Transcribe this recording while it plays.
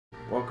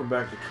Welcome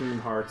back to Kingdom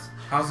Hearts.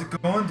 How's it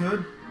going,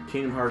 dude?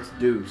 Kingdom Hearts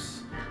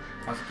Deuce.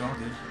 How's it going,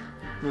 dude?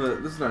 No,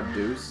 this is not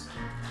Deuce.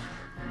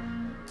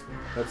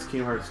 That's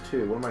Kingdom Hearts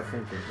 2. What am I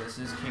thinking? This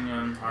is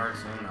Kingdom Hearts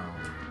Uno.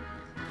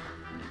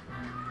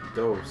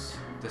 Dose.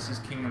 This is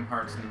Kingdom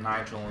Hearts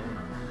Nigel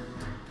Uno.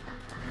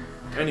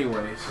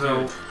 Anyway,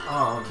 so...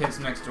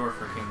 Kids Next Door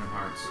for Kingdom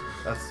Hearts.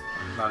 That's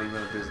not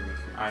even a Disney.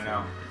 I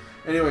know.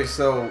 Anyway,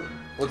 so...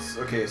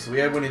 Okay, so we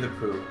had Winnie the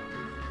Pooh.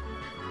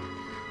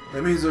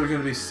 That means there's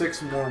going to be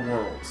 6 more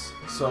worlds.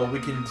 So we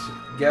can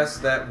guess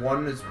that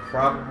one is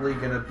probably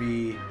going to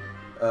be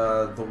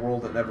the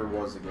world that never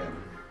was again.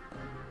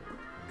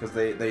 Because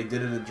they did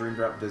it in Dream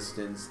Drop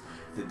Distance.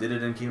 They did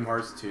it in Kingdom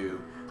Hearts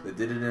 2. They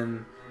did it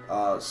in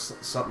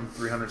something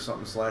 300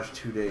 something /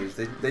 2 days.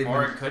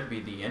 Or it could be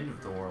the end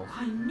of the world.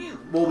 I knew.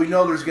 Well, we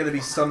know there's going to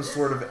be some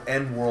sort of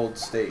end world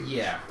stage.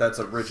 Yeah.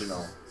 That's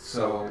original.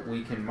 So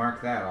we can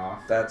mark that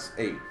off. That's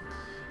 8.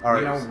 All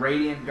right. You know,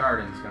 Radiant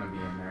Garden's going to be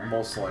in there.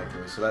 Most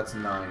likely. So that's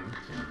 9.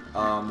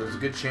 There's a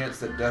good chance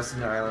that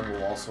Destiny Island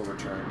will also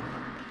return,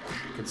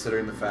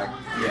 considering the fact.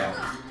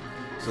 Yeah.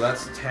 So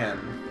that's 10.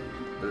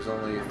 There's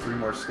only 3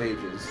 more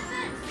stages.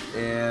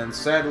 And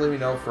sadly, we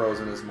know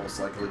Frozen is most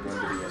likely going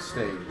to be a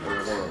stage or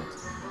a world.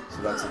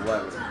 So that's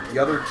 11. The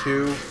other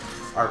 2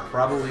 are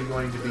probably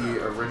going to be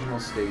original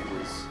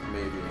stages,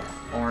 maybe.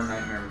 Or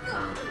Nightmare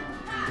Before.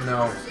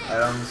 No,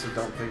 I honestly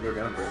don't think they're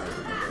going to bring it.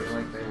 I feel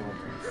like they will bring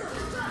it.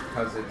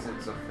 Because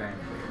it's a fan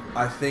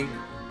favorite.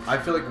 I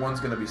feel like one's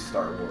going to be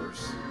Star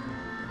Wars.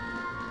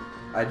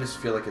 I just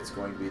feel like it's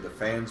going to be the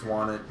fans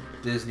want it.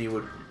 Disney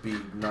would be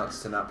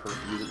nuts to not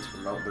use it to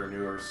promote their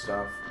newer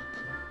stuff.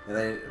 And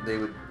they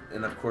would,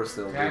 and of course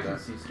they'll do that. I can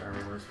see Star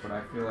Wars, but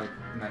I feel like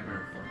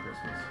Nightmare Before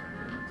Christmas is going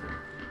to be into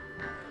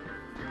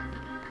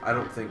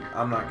it.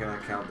 I'm not going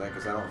to count that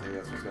because I don't think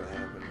that's what's going to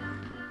happen.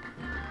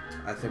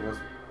 I think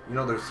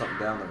there's something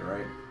down there,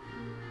 right?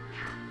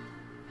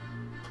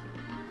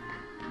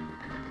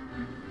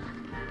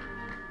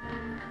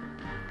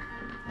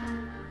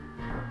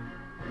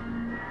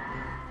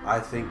 I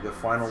think the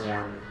final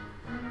one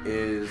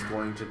is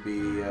going to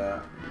be,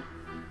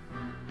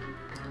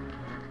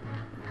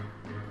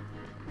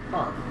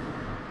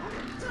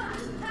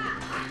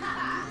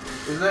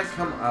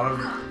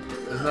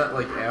 Isn't that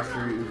like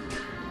after you,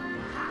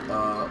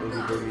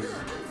 Oogie Boogie's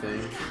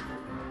thing?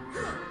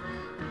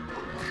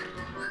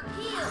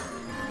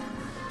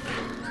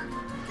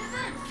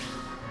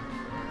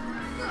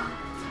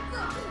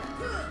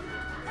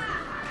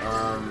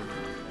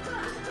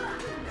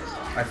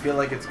 I feel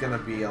like it's gonna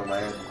be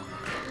Aladdin.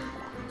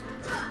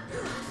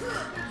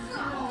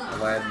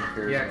 Aladdin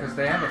appears. Yeah, because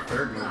they have a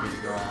 3rd movie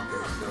to go off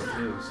of still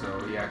too,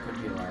 so yeah, it could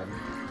be Aladdin.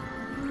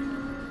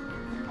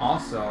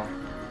 Also,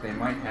 they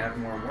might have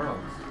more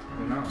worlds.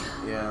 Who knows?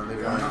 Yeah, they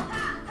don't know.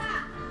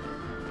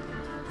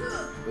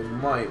 They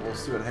might. We'll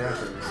see what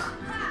happens.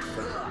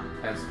 But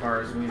as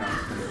far as we know,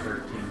 it's been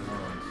 13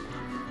 worlds.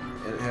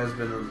 It has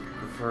been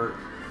the first.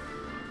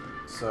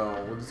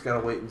 So we just gotta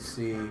wait and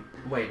see.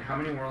 Wait, how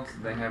many worlds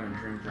did they have in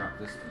Dream Drop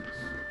Distance?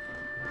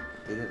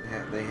 They didn't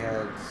have. They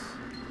had.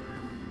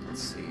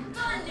 Let's see.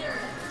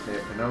 They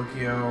had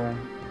Pinocchio.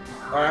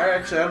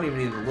 Actually, I don't even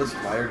need to list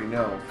them. I already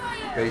know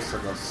based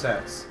on those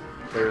sets.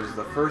 There's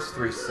the first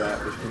 3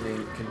 set, which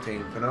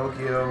contained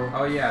Pinocchio.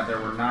 Oh yeah, there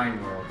were 9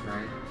 worlds,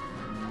 right?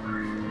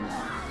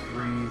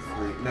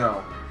 3.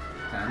 No.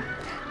 10.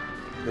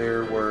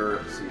 There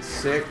were. Let's see,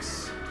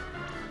 6.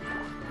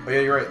 Oh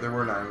yeah, you're right. There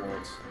were 9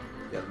 worlds.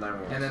 Yeah, 9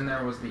 worlds. And then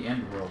there was the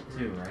end world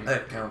too, right?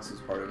 That counts as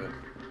part of it.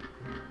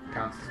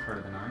 Counts as part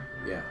of the 9?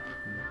 Yeah.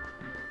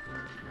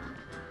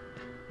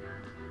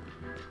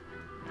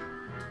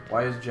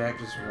 Why is Jack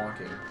just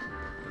walking in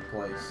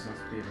place?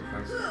 Must be a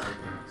device to open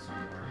it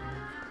somewhere.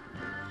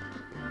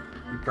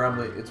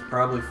 It's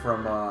probably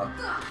from,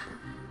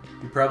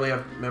 you probably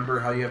remember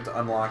how you have to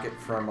unlock it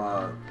from,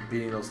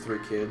 beating those 3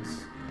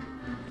 kids?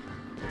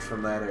 It's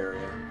from that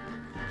area.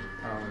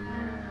 Oh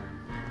yeah.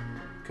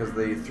 Because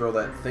they throw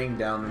that thing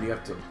down and you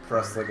have to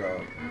press like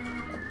a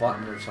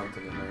button or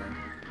something in there.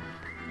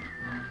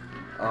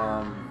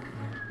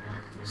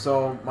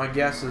 So my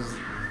guess is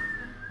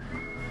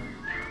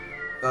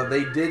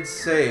they did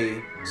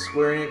say,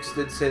 Square Enix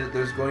did say that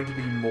there's going to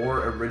be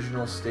more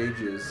original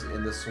stages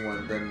in this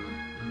one than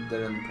in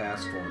the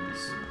past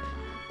ones.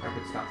 If I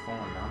could stop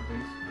falling down,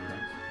 please.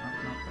 Thanks. Oh,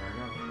 no, there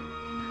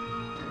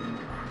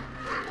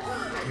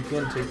I go. You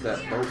can take that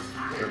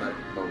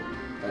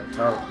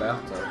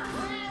bathtub.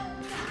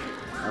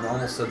 I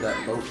almost said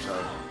that boat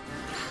tub.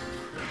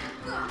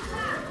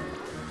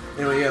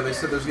 Anyway, yeah, they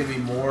said there's going to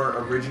be more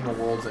original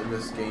worlds in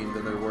this game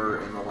than there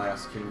were in the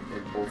last in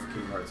both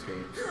Kingdom Hearts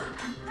games.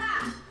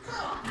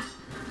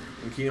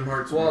 In Kingdom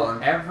Hearts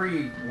 1...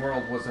 every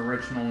world was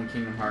original in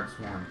Kingdom Hearts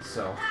 1,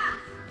 so...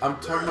 I'm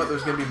talking about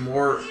there's going to be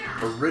more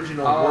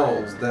original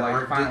worlds that like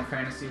aren't... Final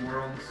Fantasy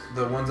worlds?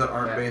 The ones that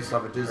aren't based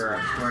off of Disney. Or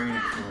Square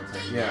Enix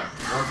worlds. Yeah,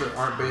 ones that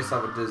aren't based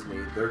off of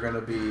Disney. They're going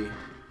to be...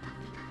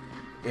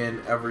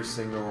 in every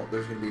single,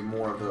 there's going to be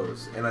more of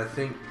those. And I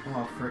think...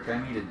 Oh, frick, I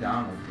need a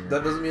Donald here.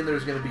 That doesn't mean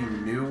there's going to be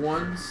new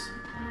ones,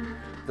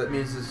 That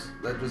means this.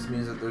 That just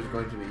means that there's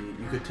going to be.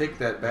 You could take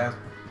that bath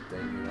thing,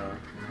 you know.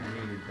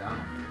 I need it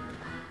down.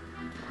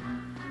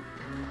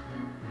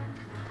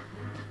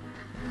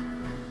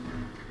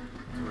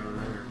 It's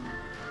around there.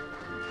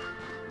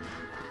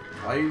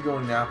 Why are you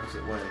going the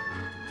opposite way?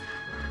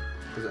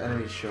 Because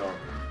enemies show up.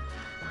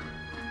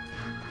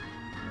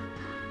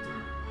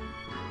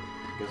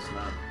 Guess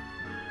not.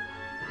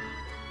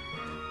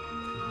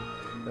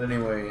 But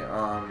anyway,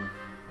 what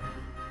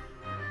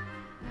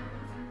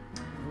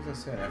was I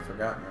saying? I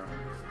forgot now.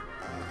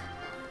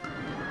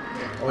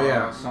 Oh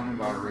yeah. Something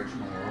about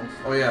original worlds.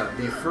 Oh yeah,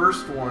 the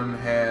first one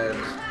had,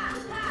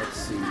 let's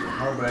see,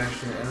 Hollow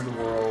Bastion, End of the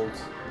World,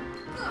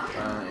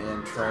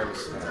 and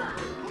Travis Town.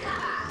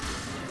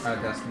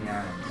 Destiny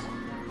Islands.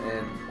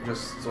 And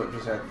just, so it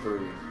just had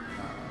three.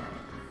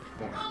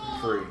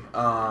 Three.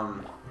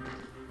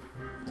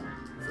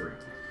 Three.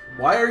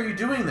 Why are you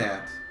doing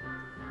that?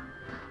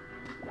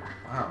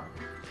 Wow.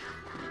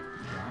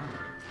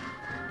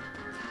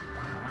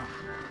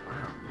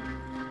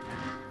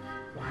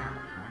 Wow.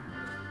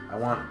 I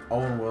want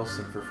Owen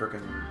Wilson for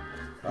frickin'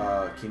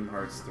 Kingdom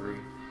Hearts 3.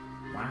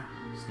 Wow.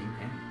 Steam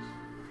Paintings.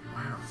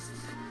 Wow.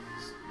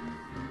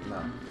 No.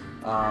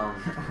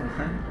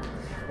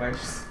 Why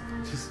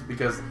Just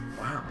because,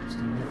 wow,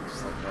 Steam Paintings,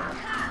 just like that.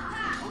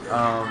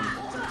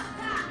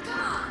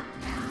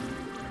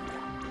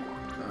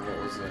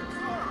 What was it?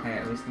 Hey,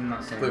 at least I'm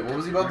not saying. Wait, what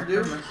was he about to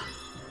do?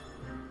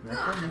 Merry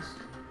Christmas.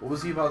 What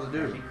was he about to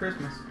do? Merry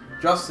Christmas.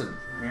 Justin.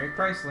 Merry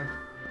Chrysler.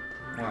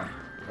 What?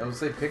 I would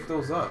say pick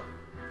those up.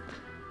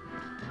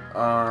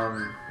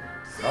 Why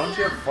don't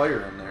you have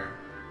fire in there?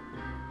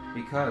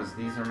 Because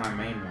these are my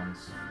main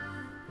ones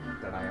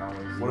that I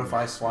always. What use. if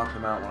I swap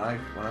them out when I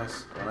I'll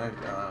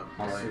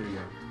play? sue you.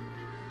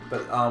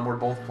 But we're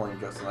both playing,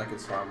 Justin. I can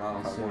swap them out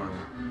I'll if I sue want. you.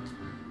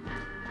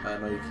 I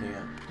know you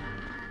can't.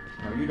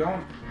 No, you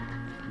don't.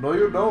 No,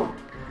 you don't.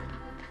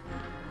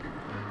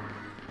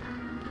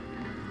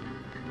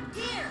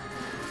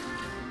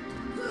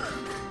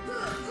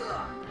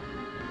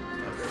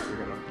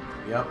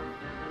 Yep.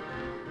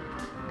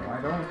 No,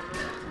 I don't.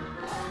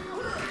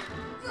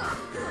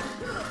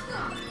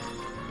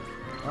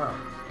 Wow.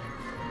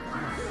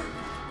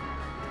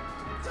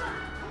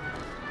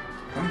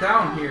 Come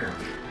down here.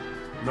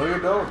 No, you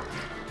don't.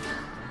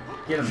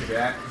 Get him,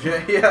 Jack.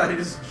 Yeah, he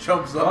just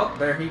jumps up. Oh,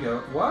 there he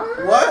goes.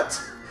 What?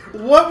 What?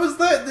 What was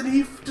that? Did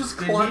he just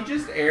Did climb? he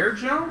just air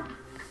jump?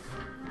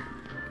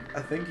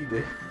 I think he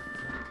did.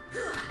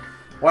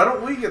 Why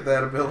don't we get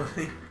that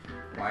ability?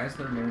 Why is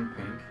their moon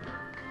pink?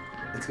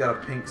 It's got a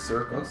pink It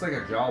circle. looks like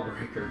a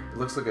jawbreaker. It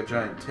looks like a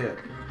giant tit.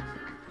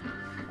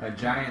 A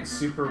giant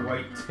super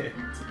white tit.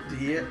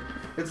 Yeah.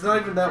 It's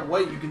not even that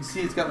white. You can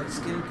see it's got like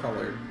skin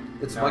color.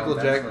 It's No, Michael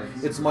that's Jack.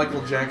 like- It's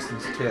Michael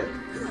Jackson's tit.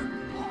 Sure.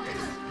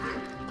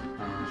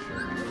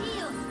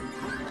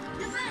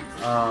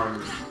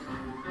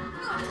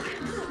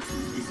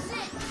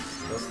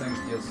 Those things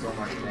deal so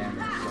much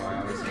damage, so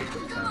I always hate the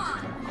fence.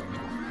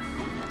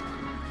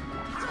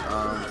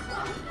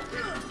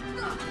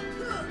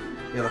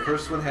 Yeah, the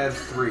first one had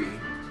 3.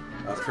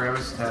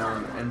 Travis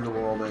Town, End of the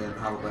World, and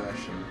Hollow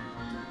Bastion.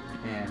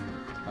 And,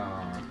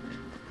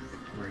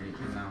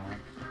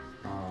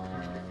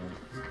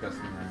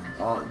 Destiny Islands.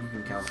 Oh, you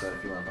can count that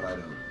if you want, but I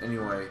don't.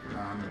 Anyway,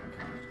 I'm gonna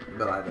count it.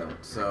 but I don't.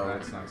 So,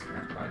 That's nice,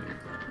 man. I do.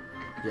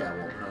 yeah,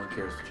 well, no one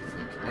cares what you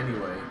think.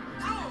 Anyway,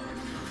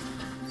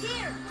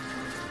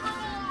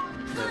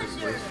 that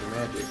just waste your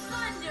magic.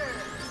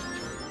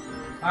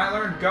 I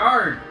learned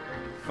guard!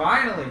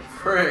 Finally!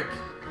 Frick!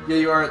 Yeah,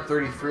 you are at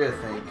 33, I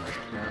think.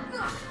 Yeah.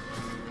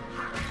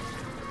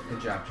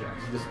 Good job, Jack.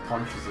 He just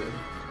punches it.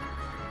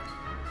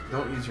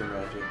 Don't use your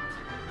magic.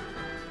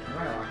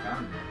 Where do I lock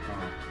on? Oh.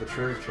 The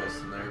treasure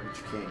chest in there, but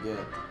you can't get.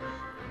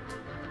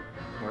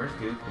 Where's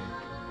Goofy?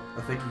 I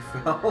think he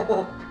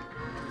fell.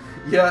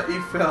 Yeah, he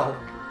fell.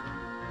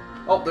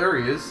 Oh, there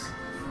he is.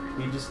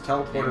 He just Came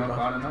teleported up by.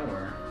 out of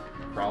nowhere.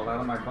 Crawled out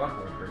of my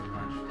butthole, pretty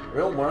much.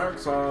 Well,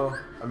 Max, I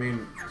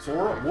mean,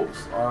 Sora,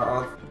 whoops,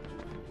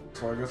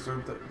 so I guess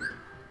I'm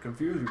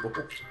confused you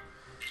both.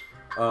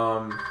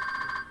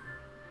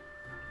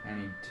 I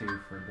need 2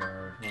 for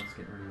guard. Let's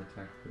get rid of the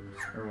tech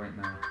boost. Or wait,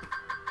 no. I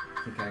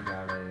think I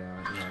got a,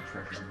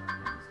 treasure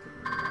moment. Let's get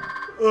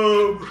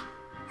rid of that.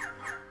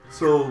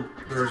 So,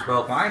 there's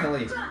about...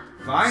 Finally!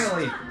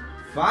 Finally!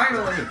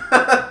 Finally!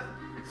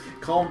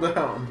 Calm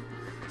down.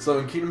 So,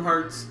 in Kingdom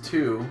Hearts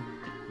 2,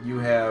 you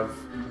have,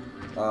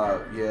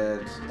 Oh,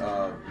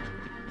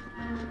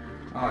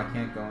 I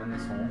can't go in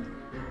this hole?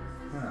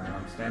 Huh,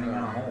 I'm standing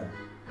on a hole.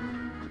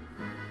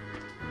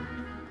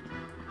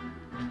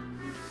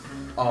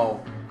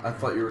 Oh, I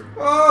thought you were...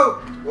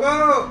 Whoa!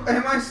 Whoa!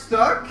 Am I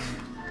stuck?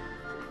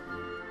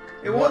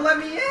 It What? won't let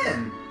me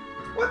in!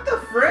 What the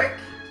frick?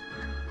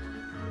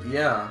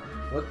 Yeah.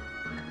 What?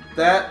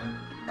 That...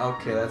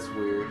 Okay, that's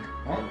weird.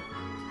 Well,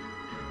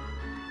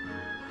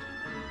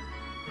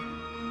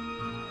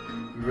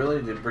 You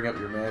really need to bring up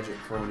your magic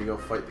for when you go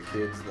fight the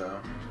kids, though.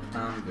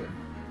 I'm good.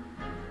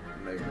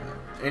 No, you're not.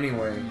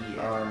 Anyway,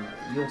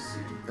 You'll see.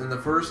 in the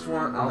first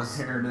one... I'll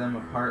tear them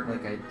apart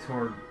like I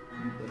tore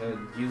The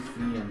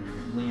Goofy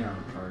and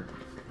Leon part.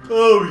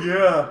 Oh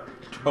yeah,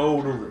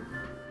 totally.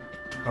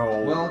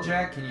 Oh. Well,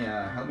 Jack, can you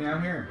help me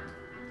out here?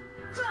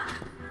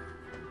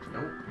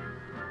 Nope.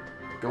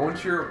 Go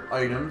into your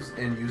items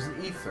and use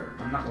an ether.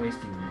 I'm not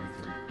wasting an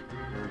ether.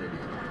 You're an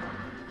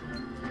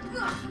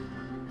idiot.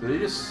 Did he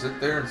just sit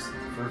there and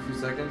for a few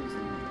seconds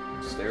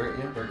and stare at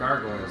you? They're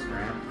gargoyles,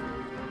 Grant.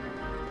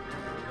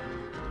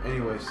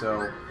 Anyway,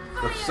 so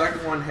the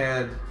second one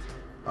had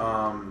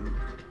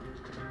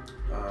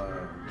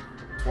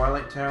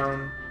Twilight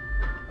Town,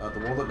 The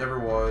World That Never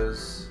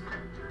Was,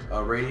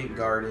 Radiant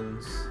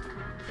Gardens,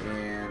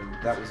 and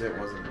that was it,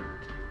 wasn't it?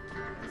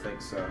 I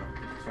think so.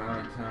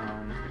 Twilight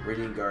Town,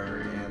 Radiant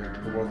Garden,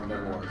 and The World That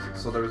Never Was.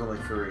 So there was only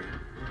 3.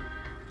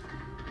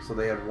 So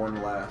they had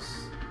one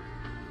less.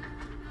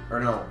 Or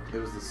no, it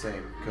was the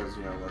same, because,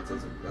 you know, that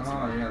doesn't... That's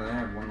oh, yeah, they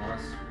had one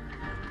less.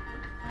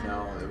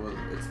 No,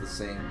 it's the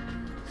same.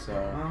 So...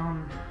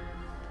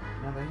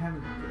 No, they had... I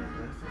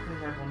thought they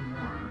had one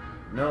more.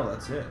 No,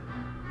 that's it.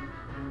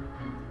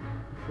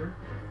 Sure?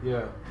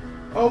 Yeah.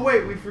 Oh,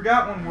 wait, we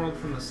forgot one world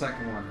from the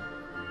second one.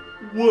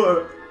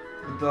 What?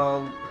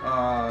 The,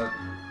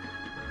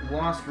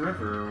 Lost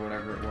River, or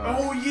whatever it was.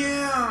 Oh,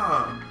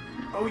 yeah!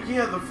 Oh,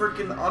 yeah, the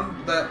freaking...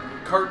 that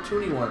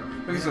cartoony one.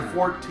 I think it's a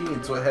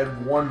 14, so it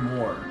had one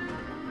more.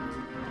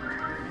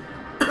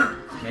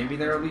 Maybe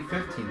there will be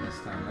 15 this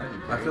time. That'd be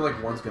great. I feel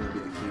like one's going to be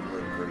the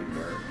Keyblade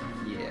Graveyard.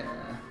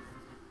 Yeah.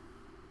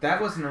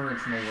 That was an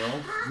original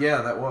world.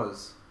 Yeah, that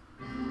was.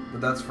 But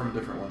that's from a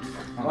different one.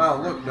 Oh,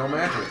 Wow, look, no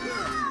magic.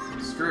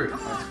 Screwed.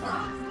 That's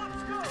fine.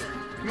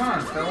 Come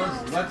on,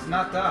 fellas, let's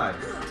not die.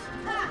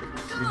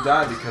 You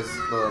died because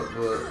the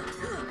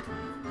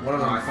one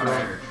of them... I thought I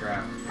had her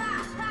trapped.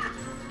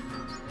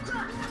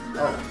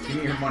 Oh, give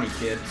me your money,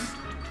 kid.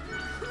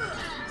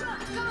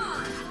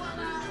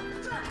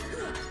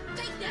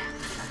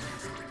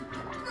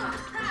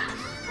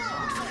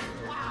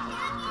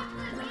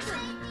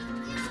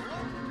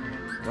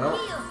 well,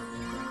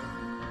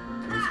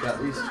 he's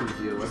got these 2 to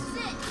deal with.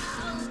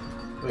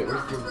 Wait,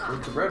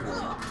 where's the red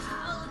one?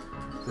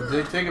 Did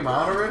they take him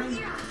out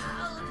already?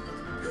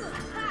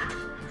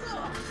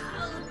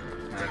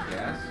 I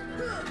guess.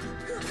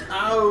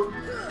 Ow!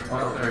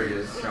 Oh, there he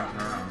is,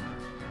 jumping around.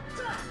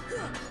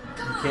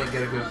 You can't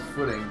get a good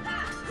footing.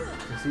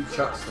 Because he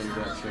chucks things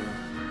at you.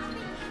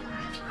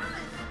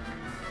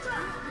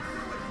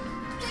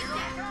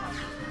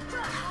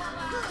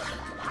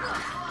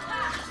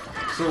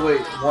 So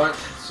wait, what?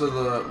 So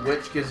the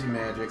witch gives you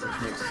magic,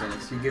 which makes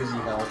sense. He gives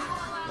you health,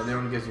 and the other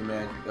one gives you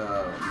money.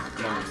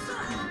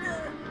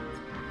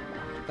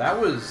 That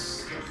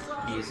was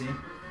easy.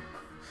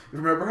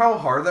 Remember how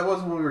hard that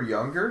was when we were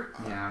younger?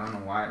 Yeah, I don't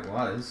know why it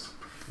was.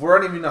 We're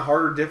on even a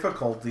harder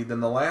difficulty than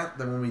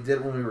than when we did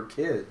it when we were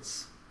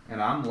kids.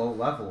 And I'm low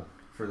level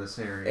for this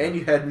area. And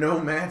you had no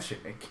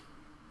magic.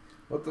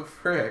 What the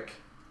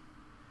frick?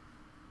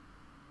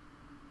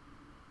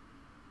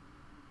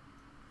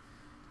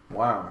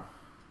 Wow.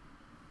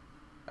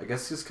 I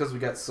guess just because we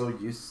got so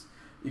used...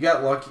 You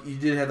got lucky. You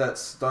did have that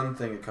stun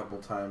thing a couple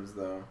times,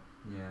 though.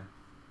 Yeah.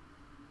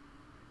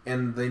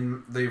 And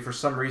they for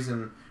some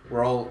reason,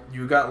 were all...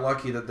 You got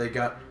lucky that they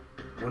got...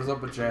 What is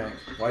up with Jack?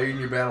 Why are you in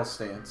your battle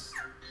stance?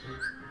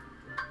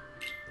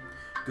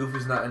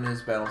 Goofy's not in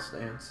his battle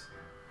stance.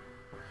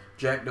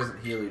 Jack doesn't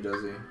heal you,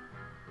 does he?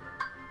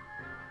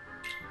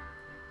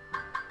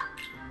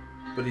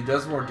 But he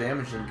does more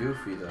damage than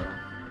Goofy, though.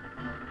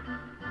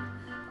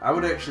 I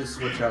would actually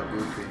switch out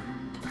Goofy.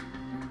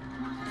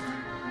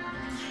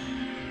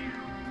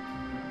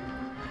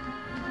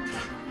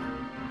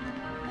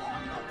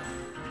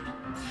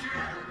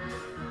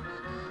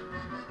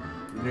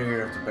 You know you're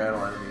gonna have to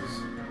battle enemies.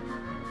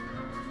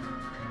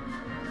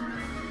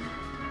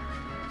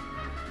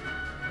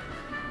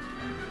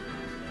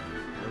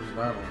 Where's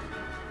Donald?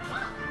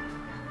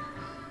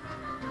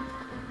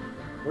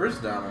 Where's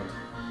Donald?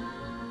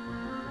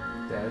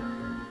 Dead.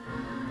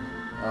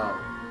 Oh.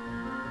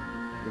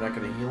 You're not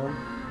gonna heal him?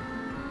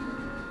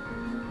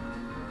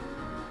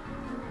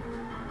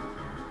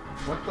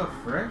 What the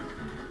frick?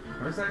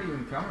 Where's that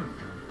even coming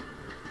from?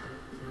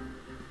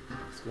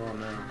 What's going on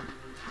now?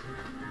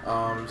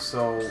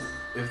 So,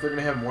 if they're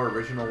gonna have more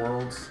original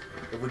worlds,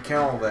 if we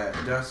count all that,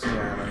 Destiny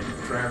Island,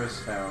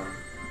 Travis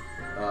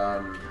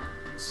Town,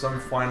 some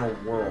final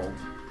world,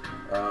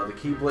 the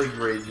Keyblade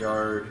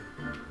Graveyard,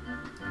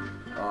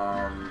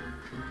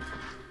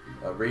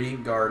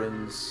 Radiant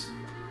Gardens,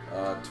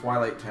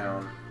 Twilight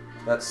Town,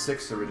 that's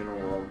 6 original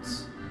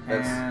worlds.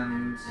 That's,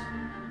 and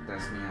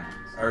Destiny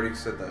Islands. I already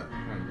said that.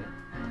 Oh, you did?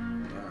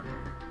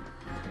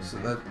 Yeah. So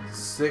that's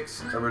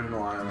 6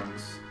 original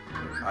islands.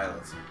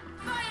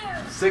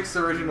 6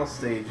 original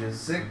stages.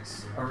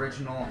 6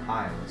 original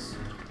isles.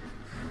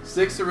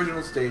 6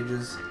 original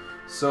stages.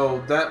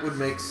 So that would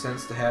make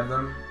sense to have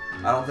them.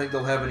 I don't think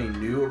they'll have any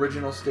new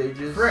original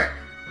stages. Frick!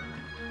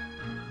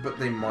 But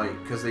they might,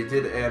 because they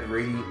did add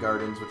Radiant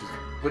Gardens,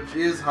 which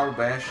is Hollow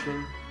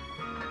Bastion.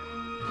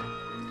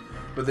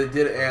 But they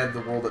did add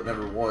the World That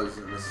Never Was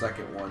in the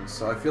second one.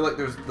 So I feel like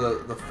there's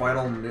the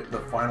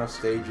final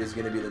stage is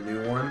going to be the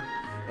new one.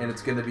 and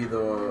it's gonna be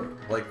the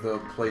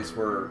place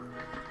where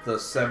the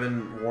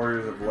 7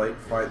 Warriors of Light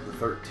fight the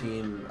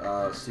 13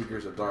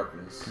 Seekers of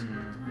Darkness.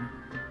 Mm-hmm.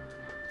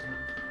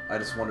 I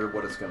just wonder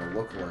what it's gonna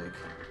look like.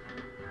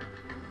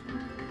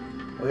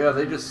 Well, yeah,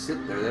 they just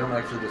sit there. They don't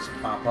actually just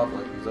pop up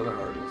like these other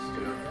Heartless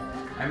do.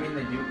 I mean,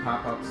 they do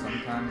pop up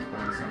sometimes, but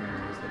in some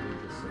areas they do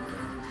just sit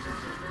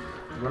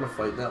there. You wanna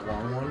fight that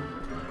long one?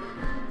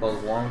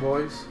 Those long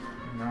boys?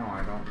 No,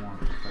 I don't want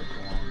to fight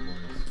the long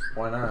boys.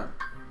 Why not?